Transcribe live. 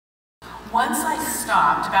Once I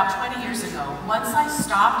stopped, about 20 years ago, once I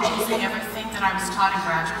stopped using everything that I was taught in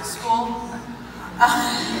graduate school,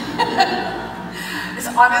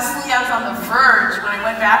 honestly, I was on the verge, when I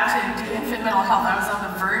went back to do infant mental health, I was on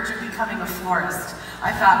the verge of becoming a florist.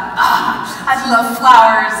 I thought, I love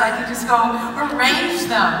flowers, I could just go arrange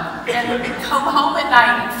them and come home at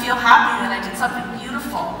night and feel happy that I did something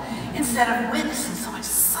beautiful, instead of witnessing so much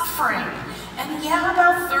suffering. And yeah,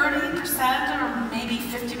 about 30% or maybe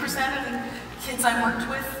 50% of the kids I worked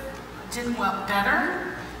with did well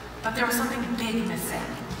better, but there was something big missing.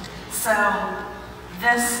 So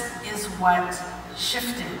this is what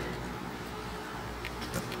shifted.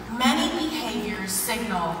 Many behaviors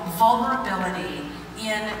signal vulnerability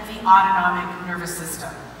in the autonomic nervous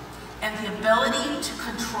system. And the ability to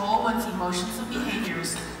control one's emotions and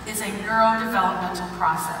behaviors is a neurodevelopmental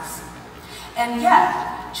process. And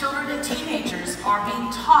yet, children and teenagers are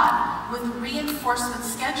being taught with reinforcement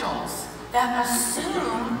schedules that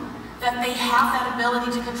assume that they have that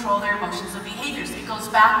ability to control their emotions and behaviors. It goes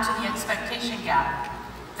back to the expectation gap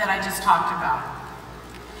that I just talked about.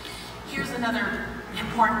 Here's another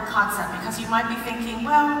important concept, because you might be thinking,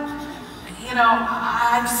 well, you know,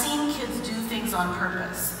 I've seen kids do things on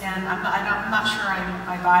purpose, and I'm not sure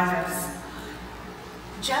I buy this.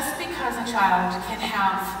 Just because a child can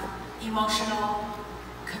have emotional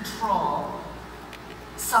control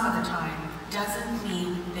some of the time doesn't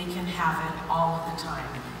mean they can have it all of the time,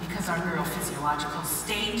 because our neurophysiological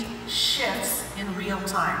state shifts in real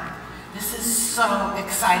time. This is so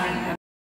exciting.